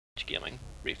Twitch gaming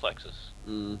reflexes.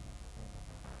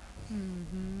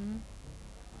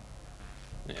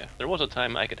 Yeah, there was a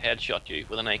time I could headshot you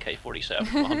with an AK-47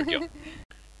 from 100 yards.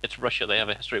 It's Russia, they have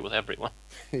a history with everyone.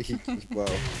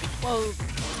 Well,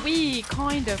 we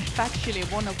kind of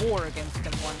factually won a war against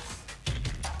them once.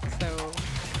 So...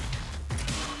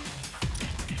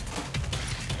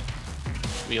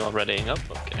 We all readying up?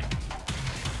 Okay.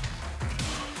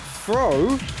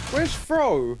 Fro? Where's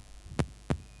Fro?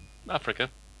 Africa.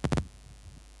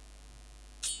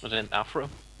 Was it in Afro?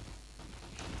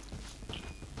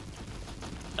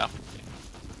 Africa.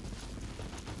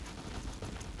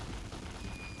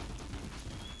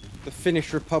 The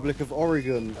Finnish Republic of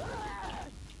Oregon.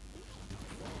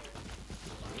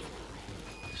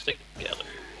 Stick together.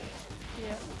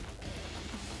 Yeah.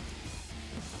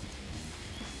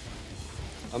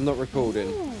 I'm not recording.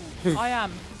 Ooh, I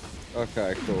am.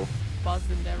 Okay, cool. Buzz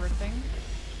and everything.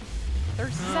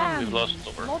 There's sand. We've lost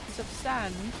over. Lots of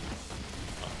sand.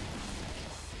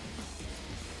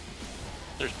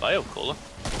 There's bio-cola.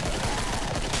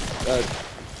 Don't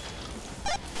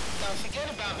forget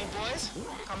about me, boys.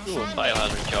 Come Ooh, a find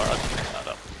biohazard jar, I'll pick that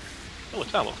up. Oh,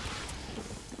 it's ammo.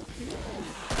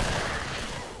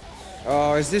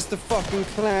 Oh, is this the fucking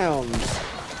clowns?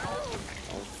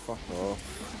 Oh, fuck off.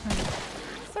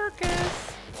 Circus.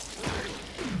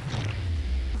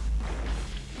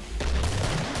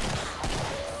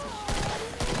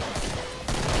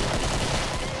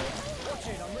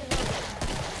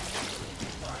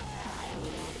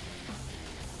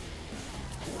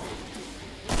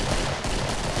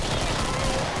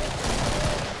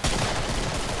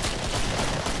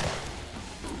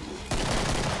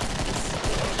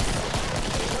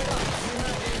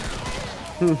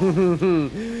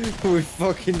 We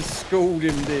fucking schooled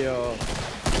him, dear.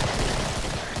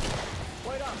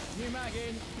 Wait up, new mag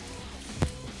in.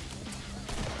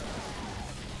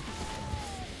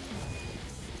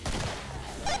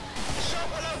 Shop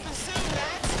will open soon,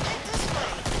 lads. Head this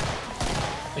way.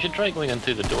 I should try going in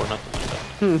through the door, not the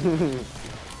window.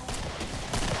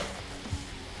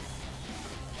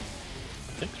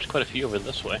 I think there's quite a few over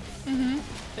this way. I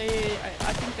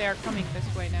think they are coming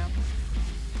this way now.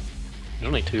 There's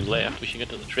only 2 left, we should get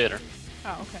to the trader.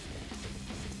 Oh, okay.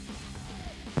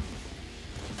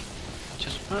 Which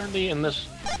is apparently in this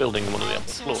building, one of the upper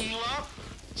floors. You up?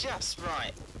 Just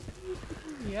right.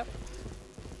 Yep.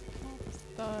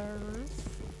 Upstairs.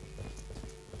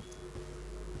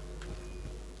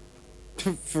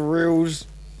 For reals.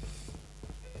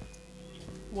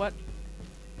 What?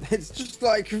 It's just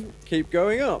like, keep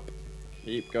going up.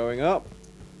 Keep going up.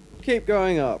 Keep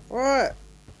going up. Alright.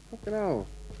 Fucking hell.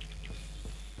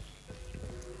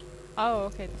 Oh,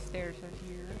 okay, the stairs are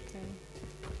here, okay.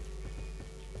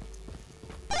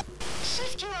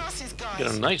 Shift your asses, guys.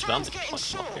 Get a nice Time's vantage getting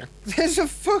point up short. here. There's a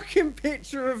fucking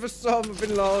picture of Osama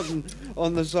bin Laden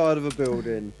on the side of a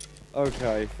building.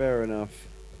 Okay, fair enough.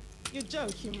 You're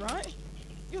joking, right?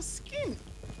 You're skint.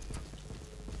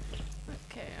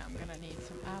 Okay, I'm gonna need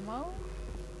some ammo.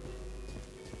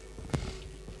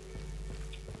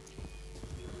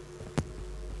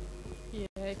 Yeah,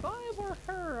 if I were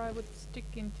her, I would stick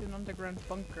into an underground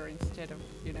bunker instead of,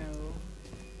 you know,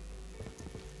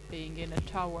 being in a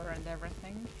tower and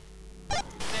everything. They're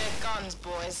guns,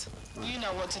 boys. You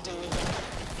know what to do with them.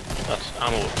 That's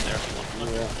ammo up there if you want to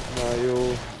look. Yeah,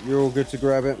 no, you're all good to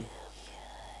grab it.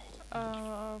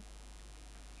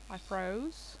 I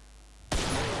froze.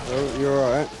 Oh, you're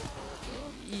alright.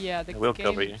 Yeah, the I will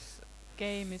cover you.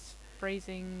 game is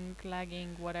freezing,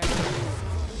 lagging, whatever.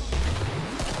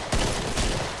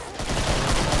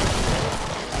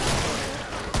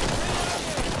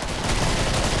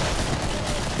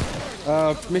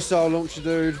 Missile launcher,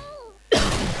 dude. I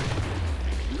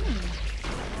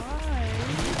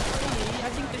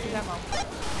think this is ammo.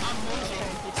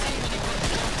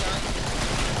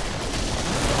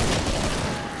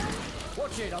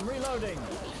 Watch it, I'm reloading.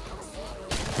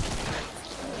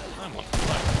 I'm on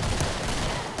fire.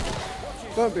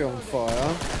 Don't be on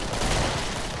fire.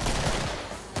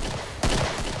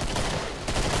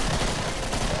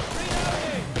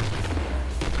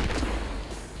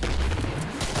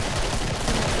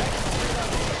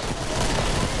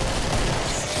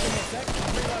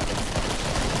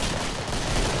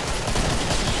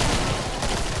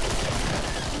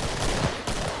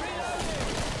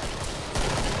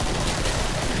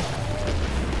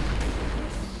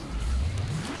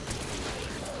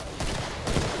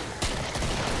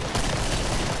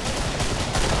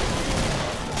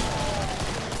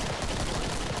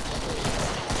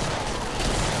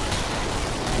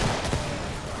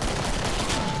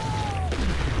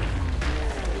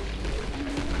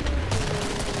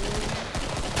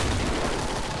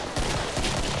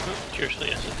 Seriously,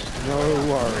 yes. No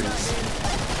worries.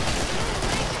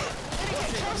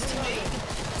 Get close to me.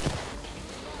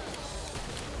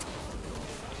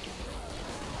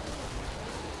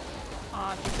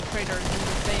 Ah, I think the trader is in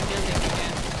the same building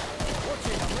again. Watch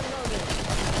it, I'm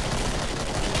reloading.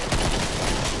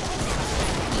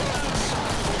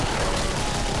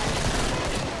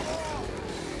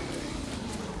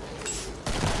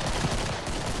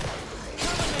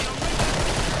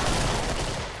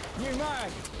 New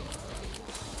mag!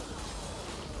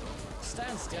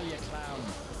 Stand still, you clown.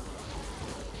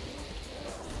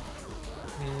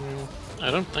 I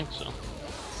don't think so.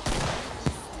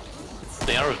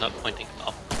 The arrow's not pointing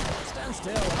up, Stand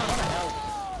still, I'm trying to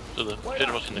help. so the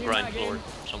trader was in the ground floor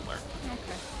somewhere.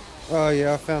 Okay. Oh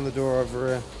yeah, I found the door over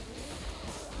here.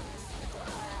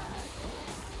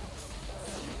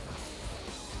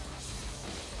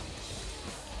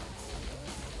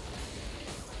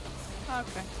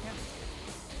 Okay, yeah.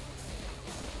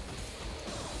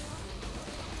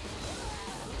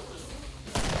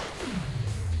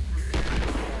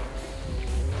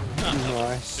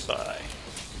 Nice. Goodbye.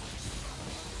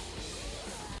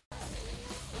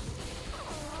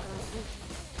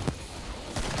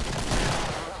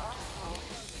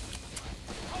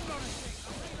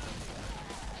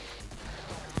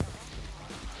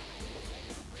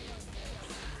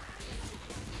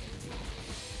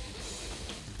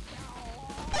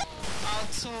 I'll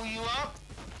tool you up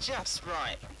just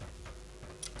right.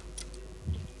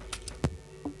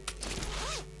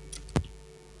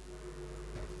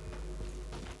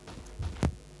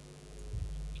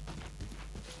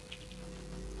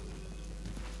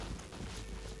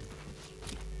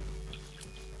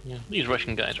 Yeah, these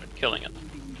Russian guys are killing it.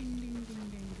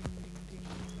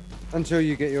 Until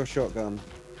you get your shotgun.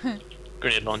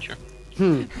 Grenade launcher.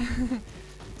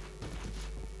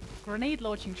 Grenade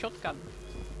launching shotgun.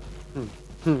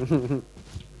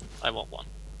 I want one.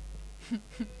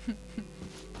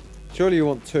 Surely you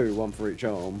want two, one for each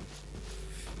arm.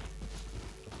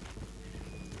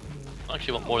 I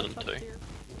actually want more than two.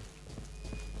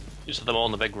 You set them all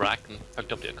in the big rack and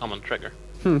hooked up to a common trigger.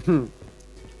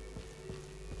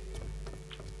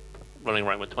 Running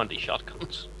around with 20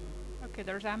 shotguns. Okay,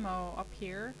 there's ammo up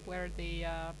here where the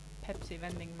Pepsi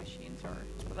vending machines are,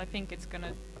 but I think it's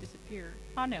gonna disappear.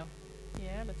 Oh no.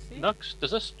 Yeah, let's see. Nux,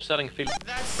 does this setting feel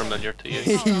That's familiar to you?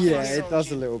 Yeah, it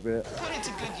does a little bit. Put it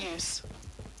to good use.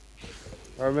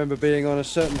 I remember being on a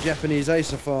certain Japanese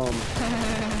Acer farm.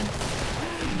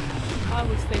 I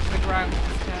will stay to the ground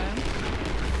this time.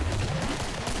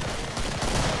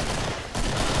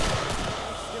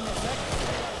 Give me a sec.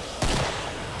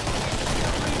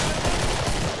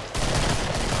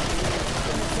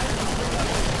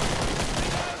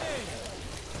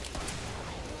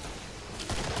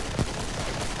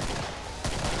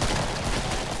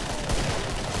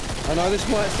 I know this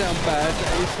might sound bad, but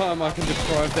any time I can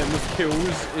deprive them of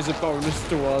kills is a bonus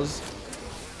to us.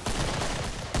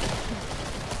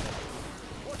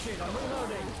 Watch it, I'm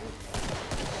reloading.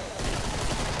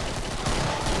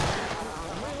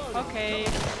 Okay,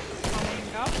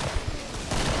 coming up.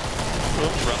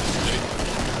 Oh, rough, dude.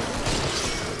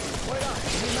 Wait up,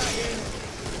 new mag in.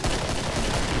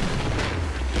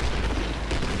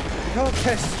 You can't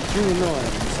test dual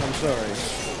nines, I'm sorry.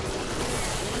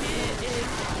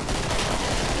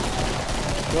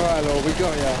 Right, Lord, we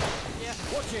got ya. Yeah,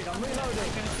 Watch it, I'm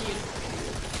reloading. gonna heal.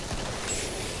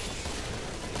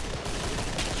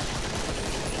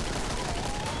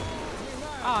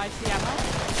 Ah, I see ammo.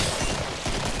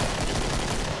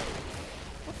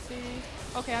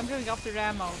 Whoopsie. Okay, I'm going after the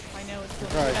ammo. I know it's not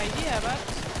a good Right. idea, but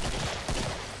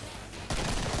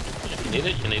If you need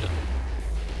it, you need it.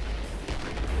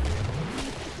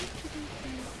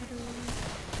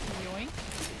 yoink.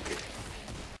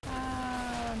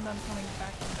 And I'm coming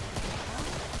back.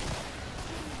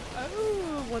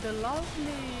 Oh, what a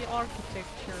lovely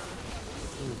architecture.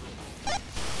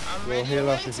 I'm We'll ready heal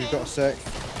and up if you've got a sec.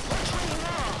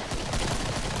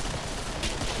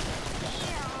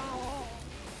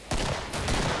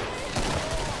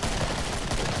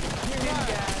 Green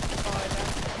gas by the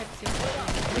Pepsi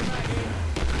machine.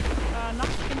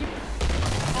 Nux, can you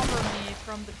cover me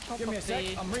from the top Give me a of sec,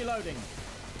 the... I'm reloading.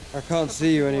 I can't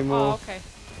see you Oh, anymore. okay.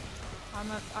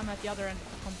 I'm at the other end of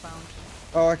the compound.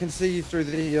 Oh, I can see you through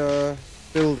the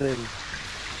building.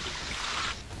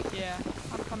 Yeah,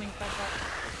 I'm coming back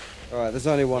up. Alright, there's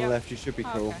only one Yeah. left, you should be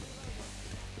cool. Okay.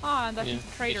 Ah, and I Yeah, think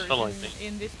the trader it's following is me.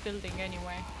 in this building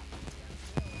anyway.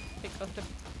 Because the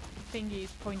thingy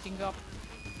is pointing up.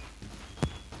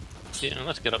 Yeah,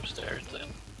 let's get upstairs then.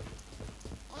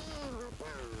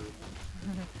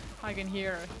 I can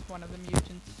hear one of the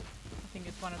mutants. I think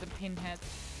it's one of the pinheads.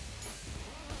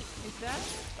 Is that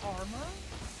armor?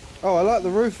 Oh, I like the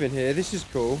roof in here. This is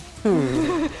cool. Come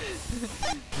and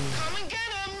get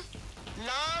them!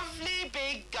 Lovely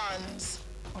big guns.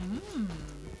 Mmm.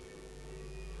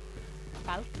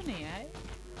 Balcony, eh?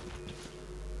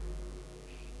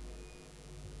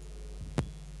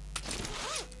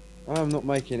 I'm not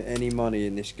making any money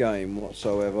in this game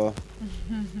whatsoever.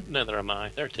 Neither am I.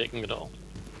 They're taking it all.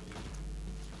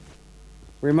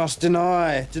 We must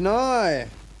deny! Deny!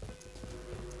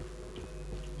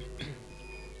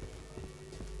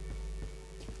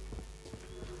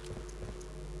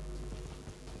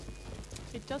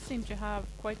 It does seem to have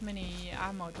quite many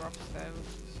ammo drops though,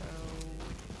 so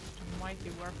it might be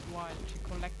worthwhile to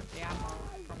collect the ammo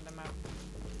from the map.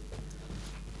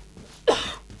 I'm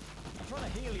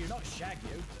trying to heal you, not shag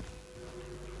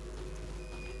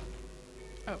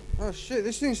you. Oh shit,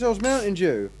 this thing sells Mountain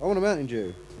Dew. I want a Mountain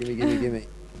Dew. Gimme, gimme, gimme.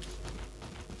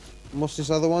 And what's this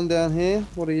other one down here?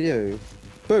 What are you?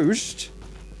 Boost?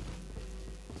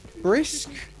 Brisk?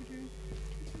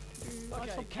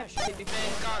 Also cash pet out. Big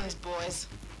guns, boys.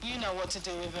 You know what to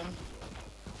do with them.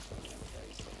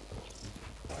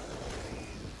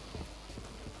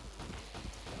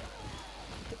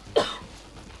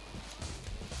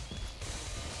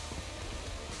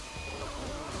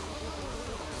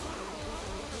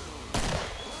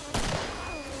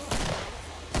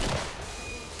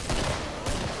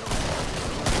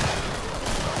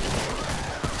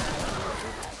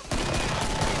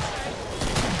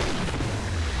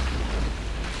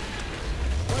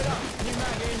 Wait up, new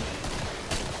mag in.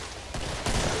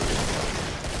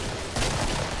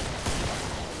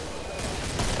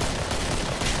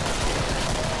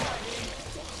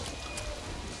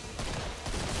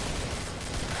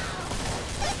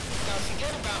 Don't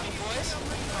forget about me, boys.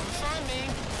 Come find me.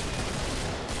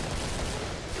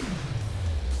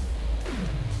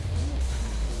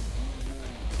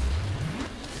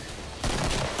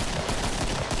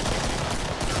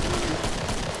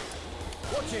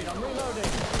 Watch it, I'm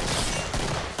reloading.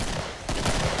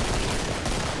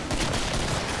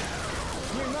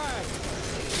 New mag.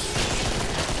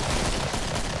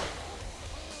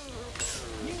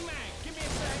 New mag, give me a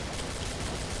sec.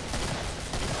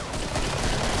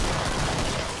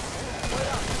 Wait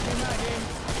up, new mag in.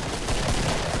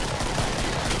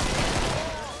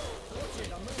 Watch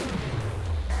it, I'm reloading.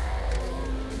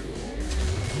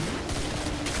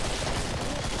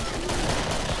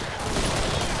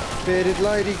 Bearded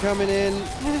lady coming in. There's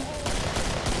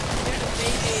a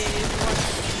baby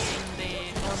watching the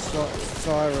normal.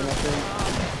 Siren, I think.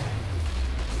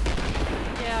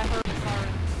 Yeah, I heard the siren.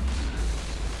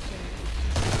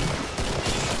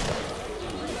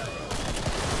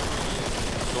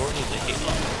 Door needs a heat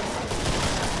lock.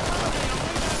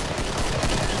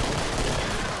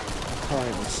 I can't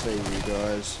even see you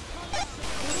guys.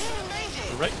 You made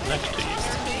it. Right next to you.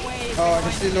 Way Oh, I can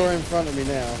behind see me. Laura in front of me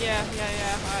now. Yeah.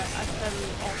 I fell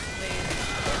off the.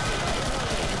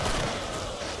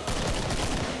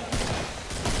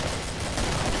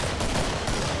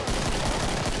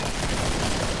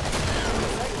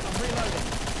 I'm reloading.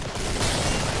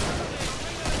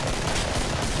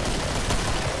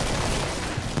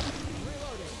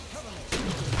 Reloading, cover me.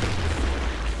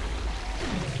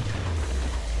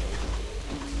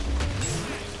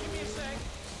 Give me a sec.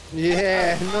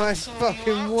 Yeah, nice Time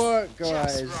fucking out. work, Just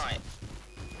guys. right.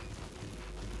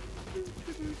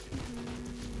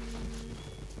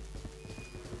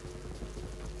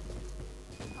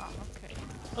 Oh, okay.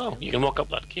 Oh, you can walk up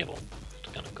that cable.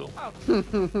 It's kind of cool.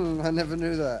 Oh, I never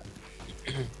knew that.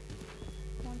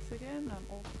 once again, I'm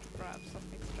off to grab some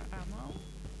extra ammo.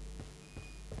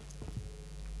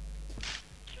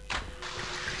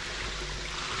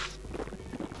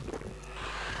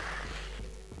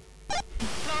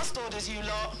 Last orders, you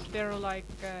lot. There are like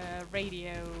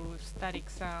radio static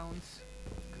sounds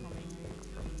coming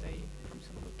from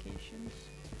some locations.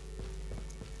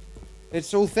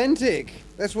 It's authentic.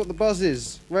 That's what the buzz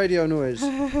is. Radio noise.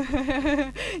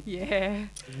 Yeah,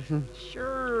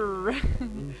 sure.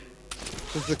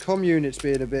 Because the comm unit's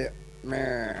being a bit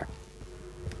meh.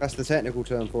 That's the technical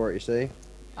term for it, you see.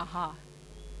 Aha.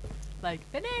 Like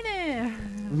banana.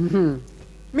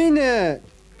 Mina!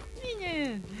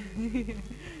 Banana.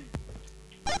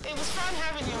 It was fun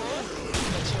having you all,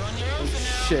 but you're on your own for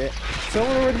now. Shit.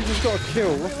 Someone already just got a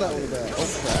kill. What's that all about? Oh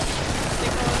crap.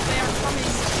 Because they are coming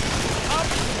up.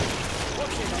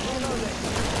 Watch it, I'm reloading.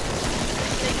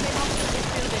 They came up to the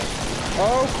building.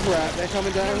 Oh crap, they're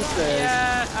coming down the stairs.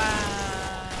 Yeah,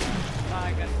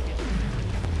 I got killed.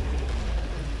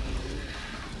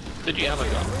 Did you have a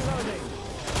gun? Reloading.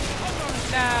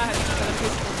 Nah, it's got a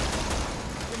pistol.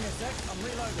 Give me a sec. sec. I'm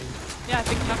reloading. Yeah, I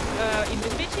think Nux, in the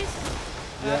bitches,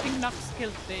 I Yeah. think Nux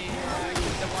killed the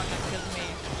one that killed me.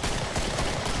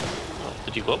 Oh,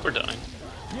 did you go up or down?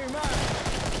 New man.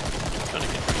 Trying to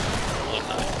get all the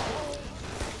time.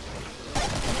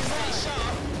 Stay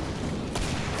sharp.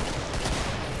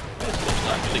 This looks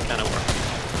actually kind of works.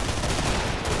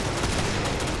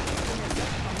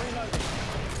 I'm reloading.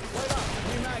 Wait up.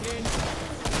 New mag in.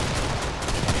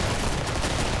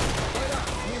 Wait up.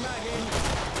 New mag in.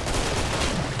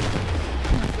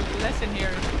 So the lesson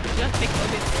here, just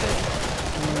because it's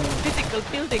physical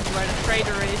building where the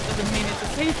trader is doesn't mean it's a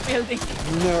safe building.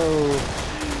 No.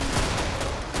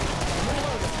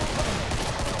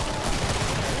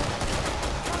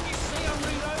 Can't you see I'm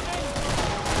reloading?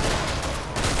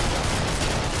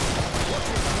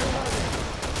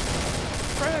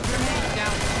 Throw a grenade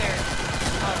downstairs.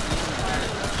 Oh,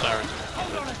 Sirens.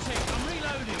 Hold on a tick. I'm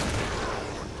reloading.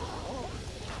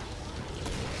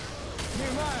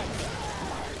 New mag.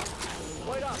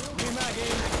 Wait up. New mag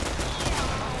in.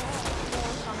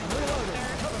 Reloading.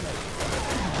 Cover me.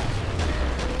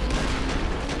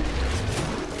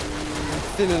 I'm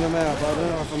thinning them out, but I don't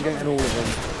know if I'm getting all of them.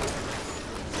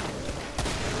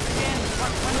 again,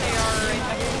 when they are in the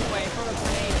hallway, throw a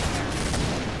grenade in there.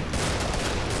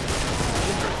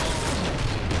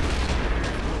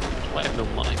 I have no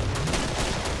money.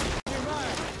 New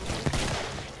mag.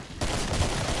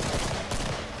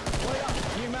 Wait up.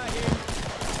 New mag in.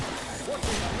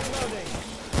 Watching. I'm reloading.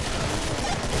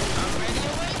 I'm ready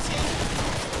and waiting.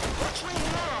 Watch me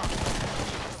now.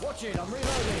 Watch it. I'm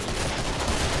reloading.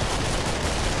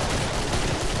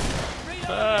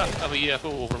 Ah, I have a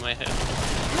UFO over my head.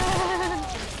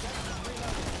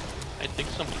 I think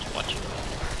someone's watching.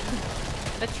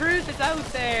 The truth is out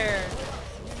there.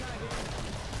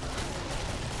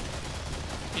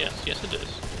 Yes, yes it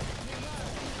is.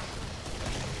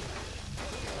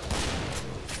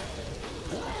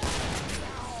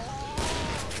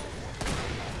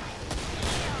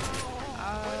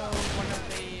 Oh, one of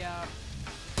the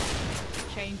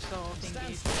chainsaw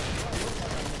thingies.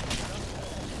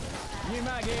 New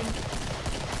mag in. Give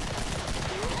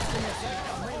me a sec.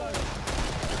 I'm reloading.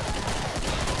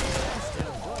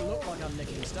 Still, do I look like I'm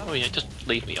nicking stuff? Oh yeah, just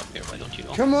leave me up here, why don't you?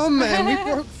 Come on, man, we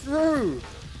broke through.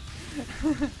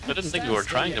 I didn't think we were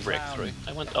trying to break through.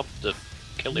 I went up to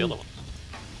kill the other one.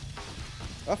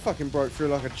 I fucking broke through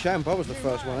like a champ. I was the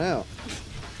first one out.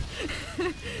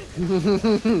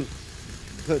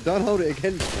 Look, don't hold it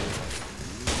against me.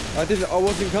 I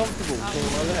wasn't comfortable until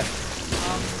I left.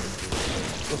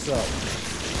 What's up?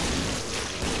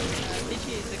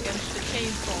 Digi is against the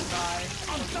chainsaw guy.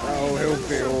 Oh, he'll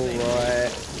be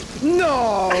alright.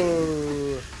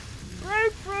 No!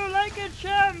 Break through like a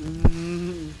champ!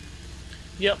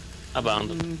 Yep,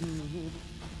 abandoned.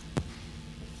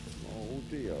 Oh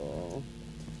dear.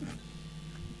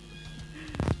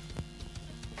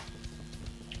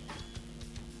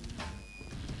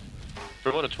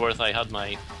 For what it's worth, I had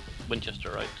my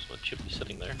Winchester out, so it should be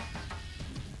sitting there.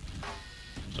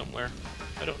 Somewhere.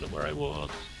 I don't know where I was.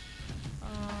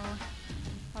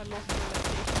 I lost the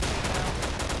location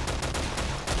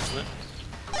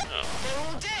Oh, They're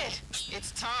all dead.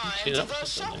 It's time see, to that go was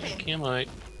something there. shopping. Came out. Okay,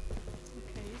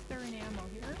 is there any ammo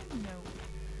here? No.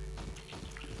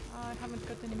 I haven't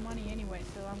got any money anyway,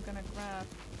 so I'm gonna grab...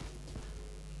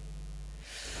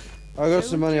 I got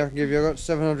some money I can give you. I got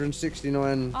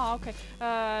 769. Oh, okay.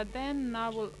 Then I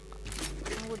would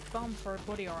bump for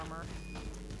body armor.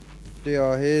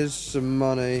 DR, here's some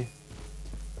money.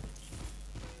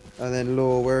 And then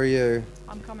Law, where are you?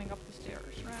 I'm coming up the stairs.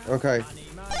 Right? Okay, Money,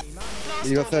 money, money.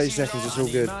 you got 30 seconds, it's all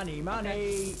good. Money,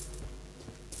 money.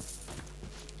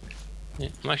 Yeah,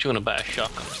 I'm actually going to buy a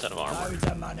shotgun instead of armor, Loads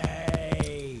of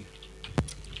money.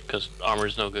 because armor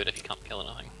is no good if you can't kill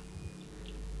anything.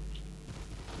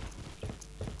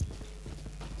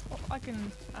 Oh, I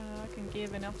can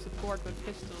give enough support with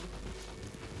pistol.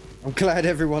 I'm glad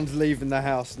everyone's leaving the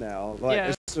house now. Like, Yeah.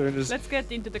 as soon as... Let's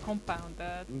get into the compound.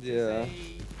 Yeah.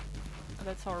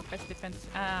 That's our best defense.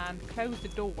 And close the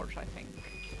doors, I think.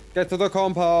 Get to the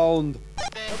compound!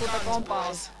 They're Go to the guns, compound.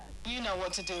 boys. You know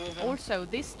what to do with them. Also,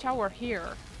 this tower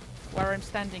here, where I'm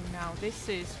standing now, this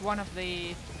is one of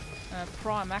the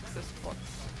prime access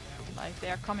spots. Like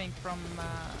they are coming from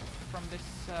this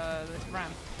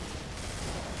ramp.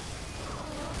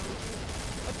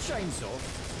 A chainsaw?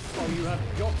 Oh, you have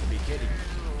got to be kidding me.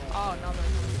 Oh no, they're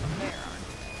from there, aren't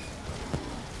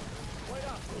Wait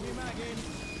up, new mag in.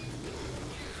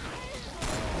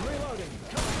 I'm reloading.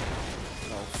 Come on.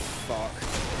 Oh, fuck. they?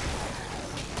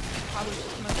 I will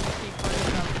just mostly keep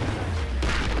running up.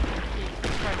 Keep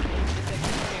trying to keep the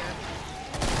second here.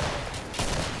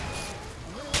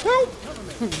 Help!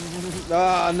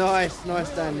 Ah, nice, nice,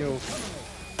 Daniel.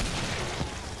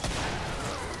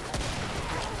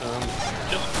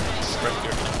 Just right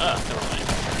here. Ah, never mind.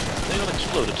 They all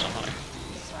exploded somehow.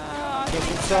 I Got think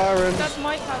some sirens. that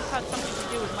might have had something to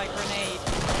do with my grenade.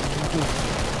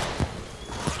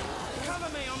 Cover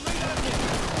me, I'm reloading.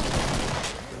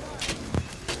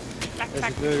 Back, There's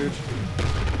back. a dude.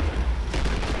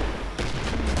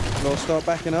 I'll start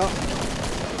backing up.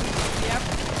 Yep,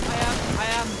 I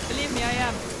am. Believe me, I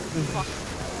am. Fuck.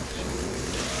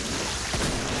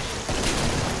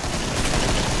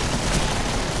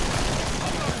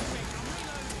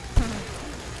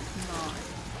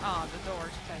 Nice. Ah, the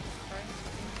door's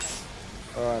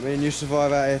fixed, right? Alright, me and you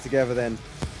survive out here together then.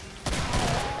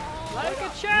 Like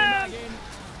a champ!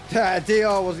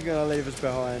 DR wasn't going to leave us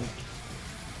behind.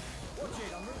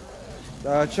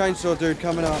 Chainsaw dude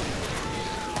coming up.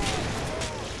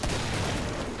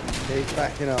 Keep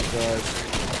backing up, guys.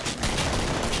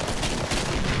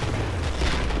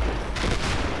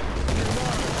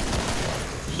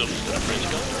 So just gonna bring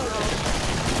it up.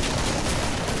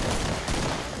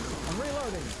 I'm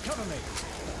reloading. Cover me.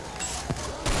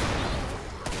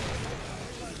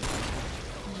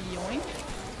 Yoink.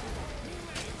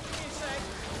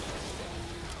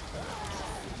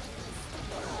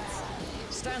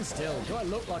 Stand still. Do I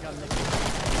look like I'm nicking?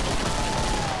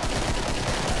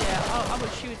 Yeah, I will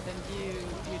shoot then you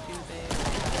do the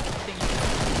thing.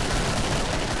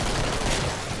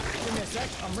 Give me a sec.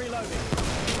 I'm reloading.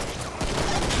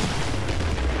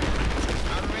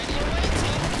 I'm ready and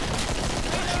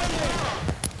waiting.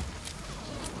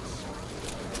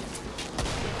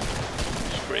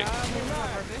 It's great.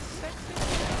 Cover this section.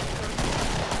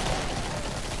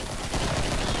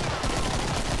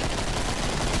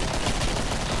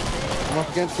 I'm up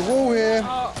against the wall here.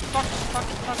 Oh,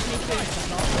 fuck me too.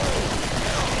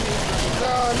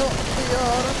 No, not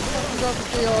DR. That's not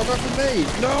DR. That's for me.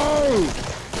 No!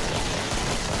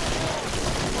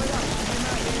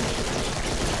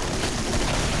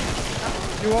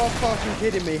 You are fucking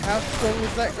kidding me. How strong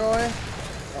is that guy?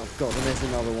 Oh god, and there's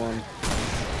another one.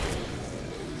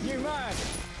 New mag.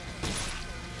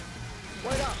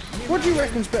 Wait up. New What do you mag.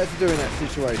 reckon's better to do in that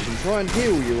situation? Try and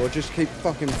heal you or just keep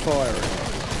fucking firing?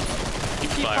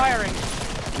 Keep firing.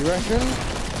 You reckon?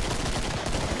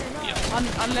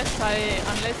 Unless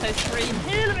I scream,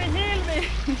 heal me!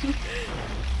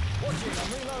 Watch it. I'm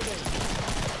reloading.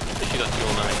 She got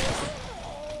fuel 9.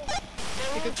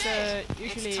 Because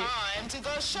usually... It's time to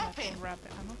go shopping. Grab the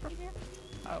ammo from here?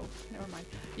 Oh, never mind.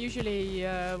 Usually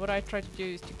what I try to do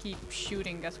is to keep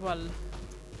shooting as well.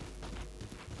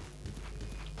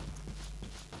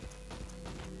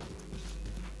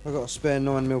 I got a spare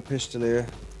 9mm pistol here.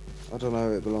 I don't know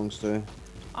who it belongs to.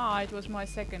 Ah, it was my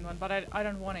second one, but I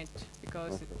don't want it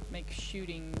because Okay. it makes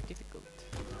shooting difficult.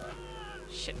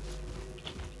 Shit.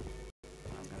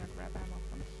 I'm gonna grab ammo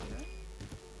from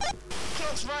here.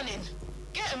 Clock's running.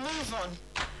 Get a move on.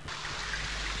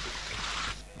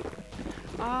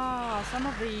 Ah, some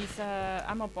of these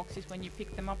ammo boxes, when you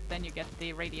pick them up, then you get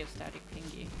the radio static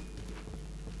thingy.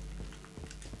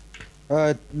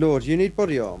 Lord, you need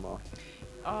body armor.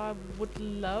 I would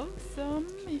love some.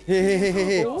 If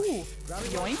Here. Ooh,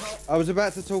 yoink. I was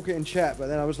about to talk it in chat, but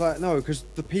then I was like, no, because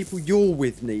the people you're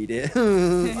with need it.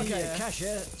 Okay, Yeah.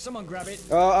 cashier. Someone grab it.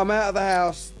 I'm out of the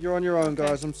house. You're on your own, Okay.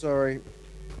 guys. I'm sorry.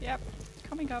 Yep,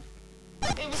 coming up.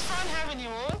 It was fun having you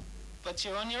all, but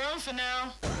you're on your own for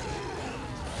now.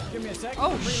 Give me a sec.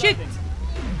 Oh, I'm shit. reloading.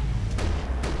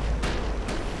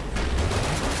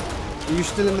 Are you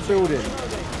still in the building?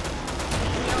 Reloading.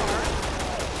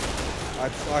 I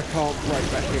can't break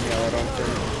back in there, I don't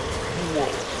think.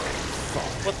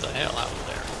 What the hell out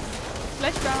there?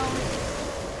 Flashdown.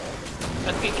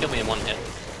 That can kill me in one hit.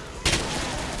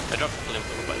 I dropped the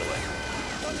flamethrower, by the way.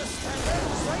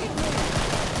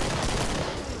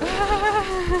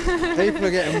 People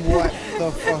are getting wiped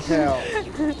the fuck out.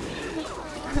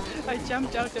 I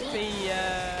jumped out of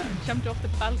the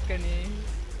balcony,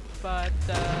 but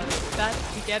that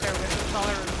together with the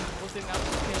siren was enough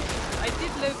to kill me. I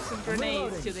did load some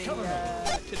grenades to the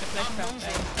flashdown Moving.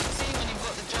 thing. See when you've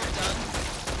got the job done.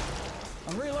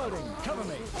 I'm reloading. Cover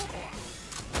me.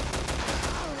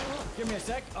 Give me a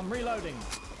sec. I'm reloading.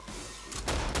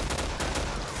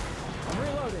 I'm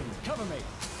reloading. Cover me.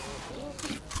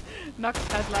 Nux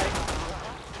has like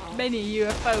many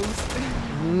UFOs.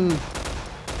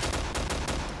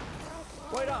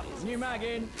 Wait up. New mag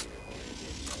in.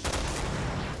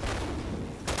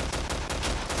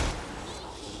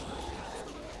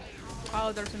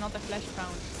 Oh, there's another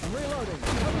flashdown. I'm reloading.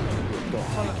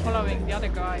 Following the other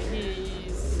guy.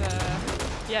 He's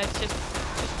yeah, it's just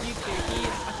need to.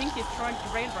 I think he's trying to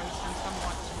railroad them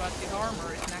somewhat, but his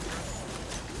armor is knackered.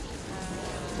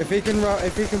 If he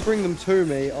can bring them to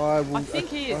me, I will. I think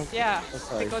he is, yeah,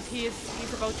 okay. because he's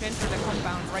about to enter the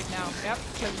compound right now. Yep,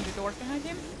 closing the doors behind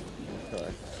him.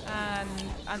 Okay.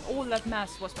 And all that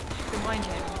mass was behind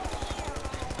him.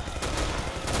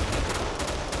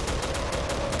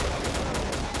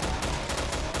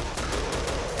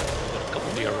 A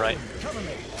couple to your right. Cover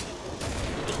me.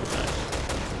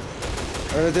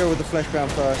 I'm gonna deal with the fleshbound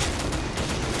first.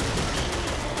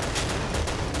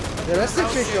 Yeah, that's the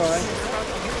big guy.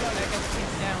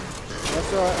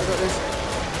 That's alright, I got this.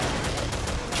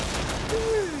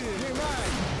 New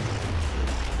mag.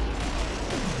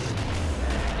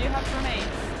 Do you have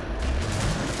grenades?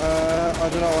 I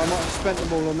don't know, I might have spent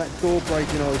them all on that door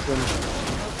breaking open.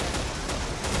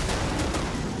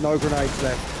 No grenades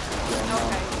left.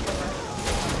 Okay.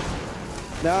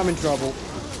 Now I'm in trouble.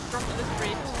 Drop to the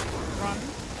street. Run.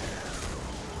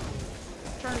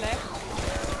 Turn left.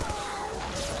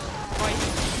 Right.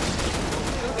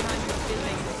 Go behind the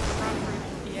building. Run through.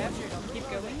 Yeah. Keep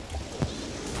going.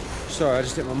 Sorry, I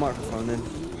just hit my microphone then.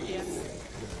 Yeah.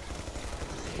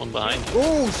 One behind.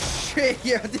 Oh shit,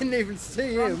 yeah, I didn't even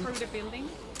see Run him. through the building.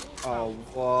 Oh,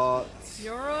 what?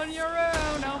 You're on your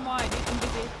own. Oh my, he's in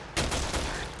busy.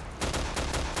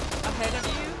 Ahead of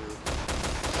you.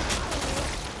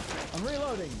 I'm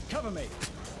reloading. Cover me.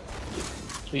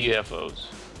 UFOs.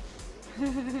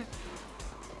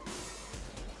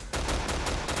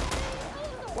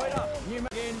 Wait up. New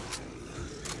mag in.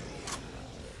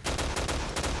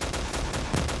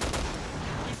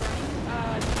 Keep running.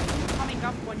 Coming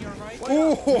up on your right.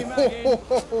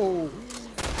 Oh!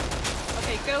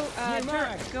 Okay,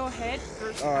 go ahead.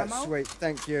 First Alright, ammo. sweet,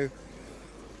 thank you.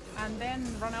 And then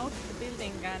run out the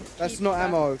building and That's keep, not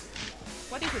ammo.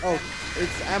 What is it Oh, then?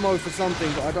 it's ammo for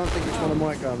something, but I don't think it's one of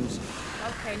my guns.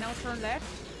 Okay, now turn left.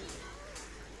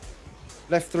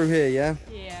 Left through here, yeah?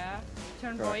 Yeah.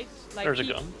 Turn Okay. right. Like There's a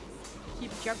keep, gun.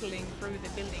 Keep juggling through the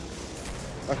building.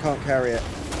 I can't carry it.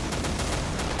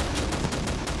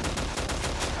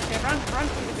 Okay, run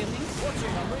through the building.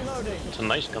 Watching. I'm reloading. It's a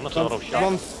nice gun. That's auto shot.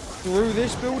 Run through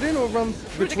this building or run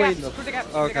Through the between gaps, them? through the gaps,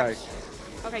 through the Okay. gaps.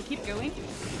 Okay, keep going.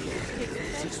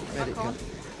 Medic Back on.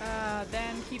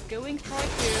 Then keep going. Try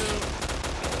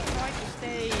to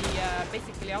stay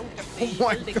basically out of the Oh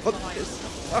my building god, line. this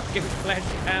fucking flash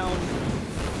down.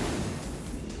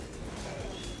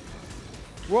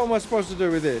 What am I supposed to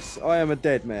do with this? I am a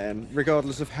dead man,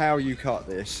 regardless of how you cut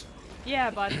this.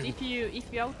 Yeah, but if you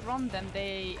outrun them,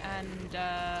 and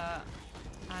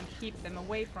keep them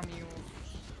away from you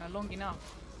long enough,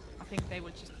 I think they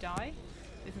will just die.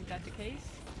 Isn't that the case?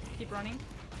 Keep running,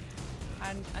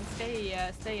 and stay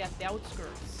at the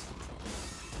outskirts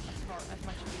as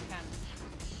much as you can.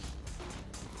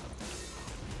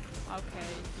 Okay,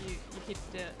 you hit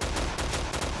the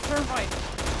turn right.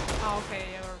 Oh, okay,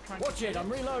 you're trying Watch to it. I'm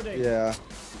reloading. Yeah.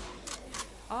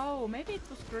 Oh, maybe it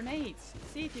was grenades.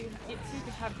 See if you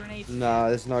have grenades. No,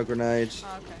 there's no grenades.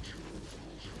 Oh,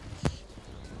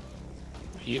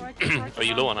 okay. Are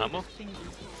you low on ammo?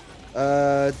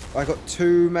 I got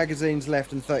 2 magazines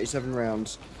left and 37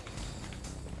 rounds.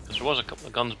 Because there was a couple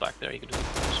of guns back there you could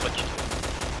switch to.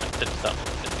 I did that one,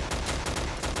 didn't you?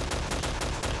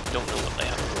 I don't know what they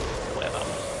have. What have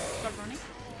ammo. Start running.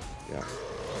 Yeah.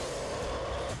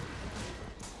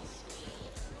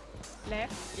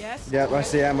 Left, yes. Yeah, I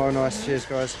see ammo. Nice. Cheers,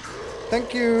 guys.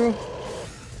 Thank you.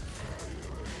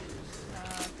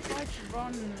 Try to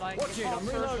run like Watch a it, half I'm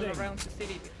circle reloading. around the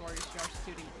city before you start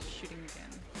shooting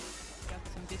again. Get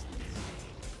some distance.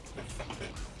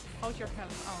 How's your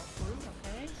health? Oh, full,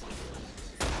 okay.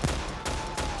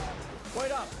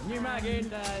 Wait up. New mag in.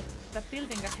 And the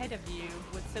building ahead of you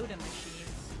with soda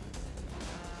machines.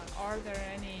 Are there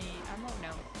any ammo?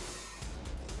 No.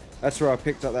 That's where I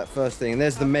picked up that first thing. And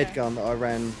there's the med Okay. gun that I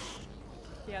ran.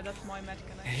 Yeah, that's my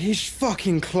medicine. He's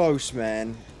fucking close,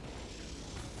 man.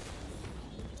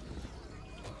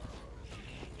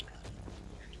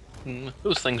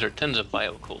 Those things are tins of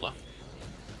bio-cola.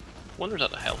 Wonder is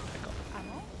that a health pickup?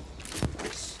 Ammo?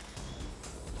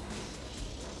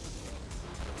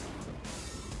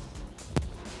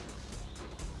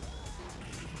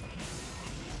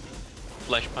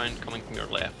 Fleshpound coming from your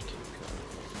left.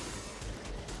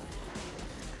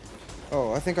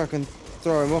 Oh, I think I can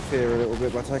throw him off here a little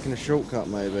bit by taking a shortcut,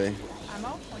 maybe.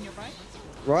 Ammo on your right?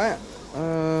 Right?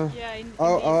 Yeah,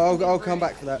 I'll come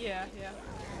back for that. Yeah, yeah.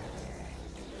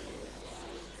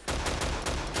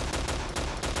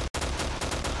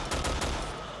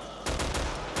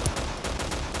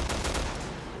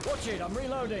 Watch it. I'm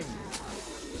reloading.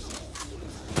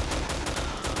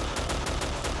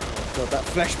 God, that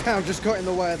flesh pound just got in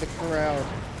the way of the crowd.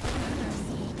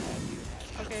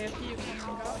 Okay, a few coming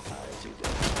up.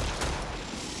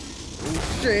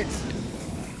 Oh shit!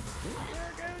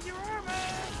 There goes your armor!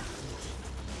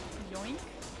 Yoink.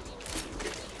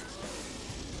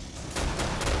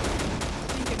 I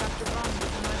think you have to run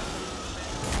with the knife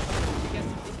to get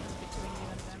the distance between you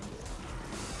and them.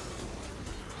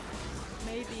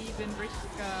 Maybe even risk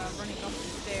running up the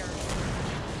stairs.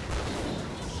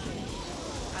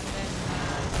 And then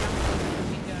jump over the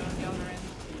window on the other end.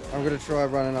 I'm gonna try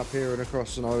running up here and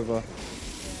across and over.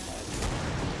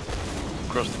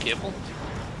 Across the cable.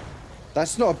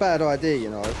 That's not a bad idea, you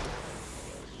know.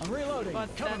 I'm reloading.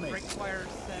 But Cover that me. requires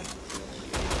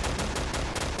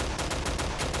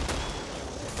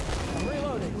I'm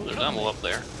reloading. There's Cover ammo me. up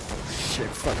there. Shit,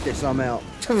 fuck this, I'm out.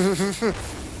 yeah,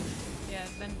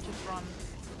 then just run.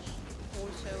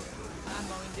 Also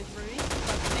ammo in this room.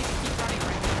 But maybe keep running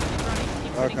right now. Keep running,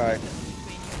 keep putting Okay. distance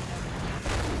between you and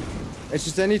them. It's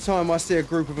just any time I see a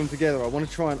group of them together, I want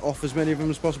to try and off as many of them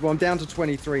as possible. I'm down to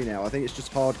 23 now. I think it's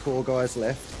just hardcore guys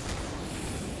left.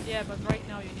 Yeah, but right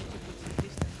now you need to put some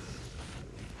distance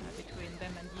between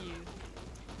them and you.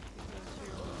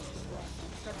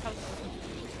 That helps.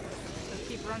 So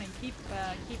keep running, keep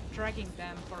dragging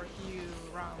them for a few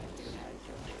rounds.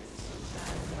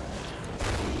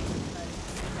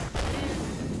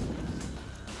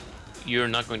 You're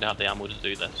not going to have the ammo to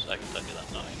do this, I can tell you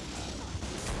that now.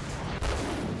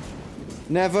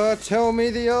 Never tell me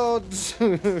the odds.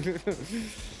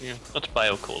 Yeah, that's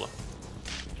bio cola.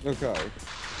 Okay.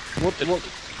 What?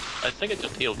 I think it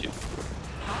just healed you.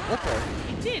 Okay.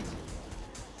 It did.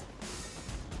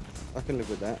 I can live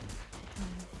with that.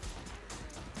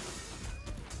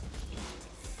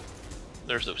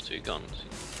 There's those two guns.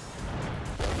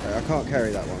 Okay, I can't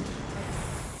carry that one.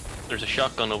 There's a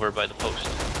shotgun over by the post.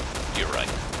 You're right.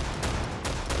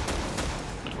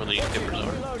 That's where the newspapers I'm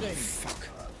are. reloading.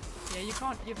 Yeah, you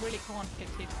really can't get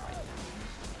hit right now.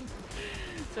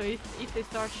 So if they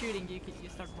start shooting, you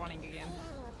start running again.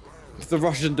 The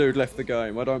Russian dude left the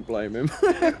game. I don't blame him.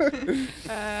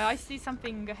 I see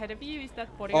something ahead of you. Is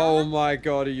that body Oh armor? my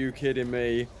god, are you kidding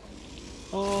me?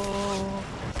 Oh.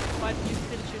 But you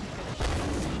still shouldn't get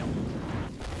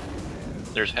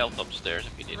shot. There's health upstairs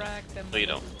if you need it. Drag them No, you a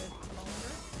don't. little bit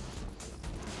longer.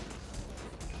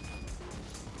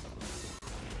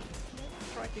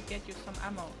 Let's try to get you some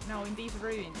ammo. Now in these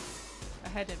ruins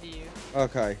ahead of you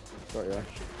Okay, got ya.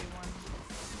 should be one.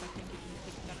 I think you can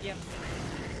pick that. Yeah.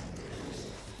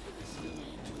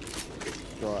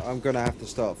 Right, I'm gonna have to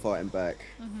start fighting back.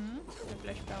 The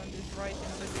fleshbound is right in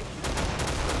position.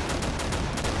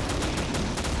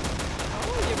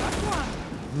 Oh, you got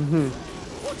one!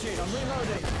 Watch it. I'm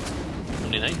reloading.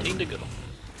 Only 19 to go.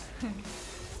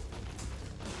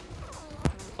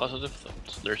 Positive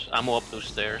thoughts. There's ammo up those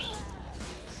stairs.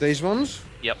 These ones?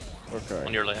 Yep, Okay.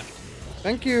 on your left.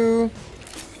 Thank you.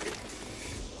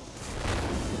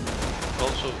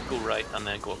 Also go right and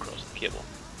then go across the cable.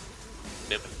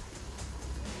 Maybe.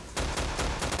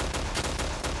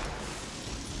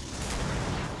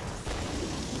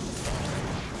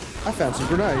 I found some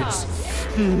grenades.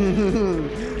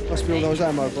 Must be all those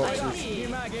ammo boxes. New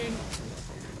mag in.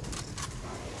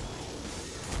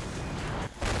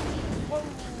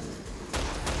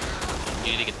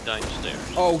 You need to get downstairs.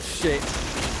 Oh shit.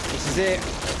 This is it.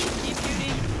 Keep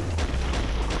shooting.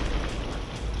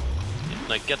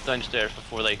 Like, get downstairs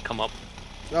before they come up.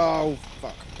 Oh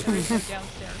fuck.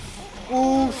 Downstairs.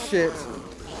 Oh shit.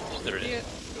 There it Do you is.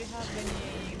 have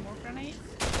any more grenades?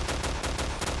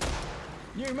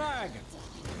 New mag.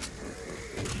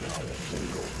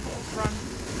 Run.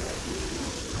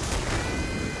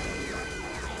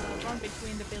 Run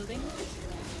between the buildings.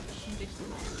 In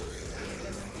distance between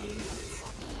them and you.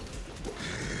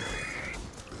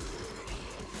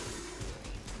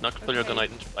 Not pull your gun out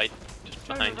and fight just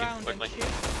Turn behind you around and quickly.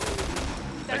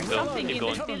 shoot. There's go. something Keep in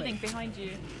going. this building behind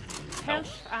you.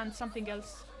 Health and something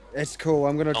else. It's cool.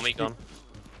 I'm gonna. Tommy gun.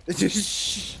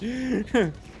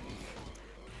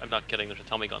 I'm not kidding, there's a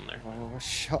Tommy gun there. Oh,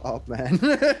 shut up, man.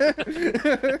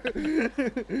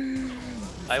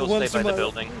 I will stay by the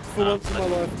building. For once in my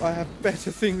life, I have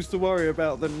better things to worry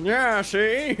about than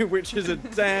Yashi, which is a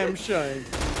damn shame.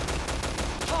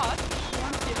 But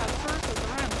once you have circled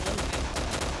around a little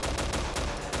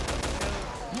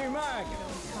bit, New mag.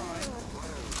 don't try.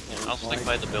 Yeah, I'll stick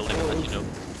by the building and let you know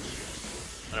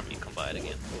whenever you come by it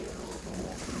again.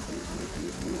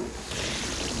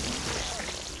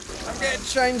 I'm getting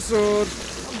chainsawed.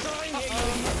 I'm dying.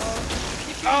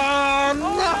 Oh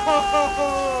no!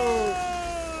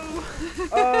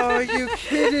 Oh, are you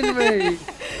kidding me?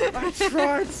 I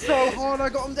tried so hard. I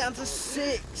got him down to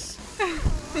 6.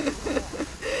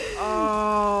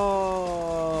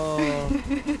 Oh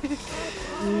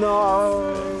no!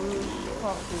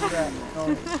 Can't do that. No.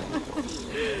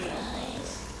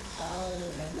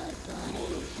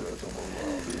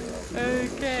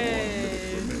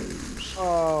 Okay.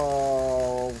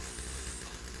 Oh.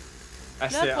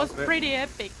 That's That it. was pretty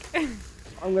epic.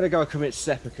 I'm gonna go commit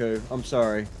seppuku. I'm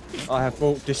sorry. I have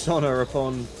brought dishonor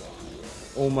upon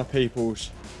all my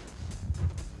peoples.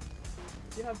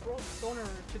 You have brought honor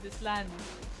to this land.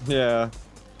 Yeah.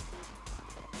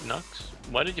 Nux,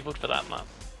 why did you vote for that map?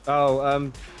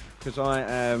 Oh, because I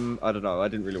don't know, I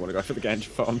didn't really want to go for the Ganja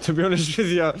farm, to be honest with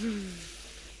you.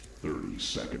 30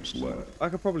 seconds left. I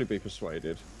could probably be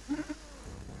persuaded.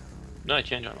 No, I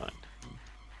changed my mind.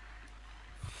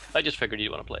 I just figured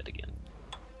you'd want to play it again.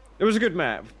 It was a good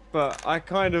map, but I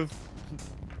kind of...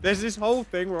 There's this whole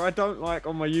thing where I don't like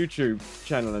on my YouTube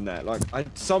channel and that. Like, I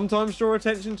sometimes draw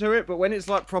attention to it, but when it's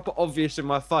like proper obvious in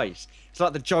my face, it's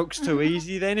like the joke's too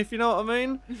easy then, if you know what I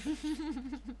mean.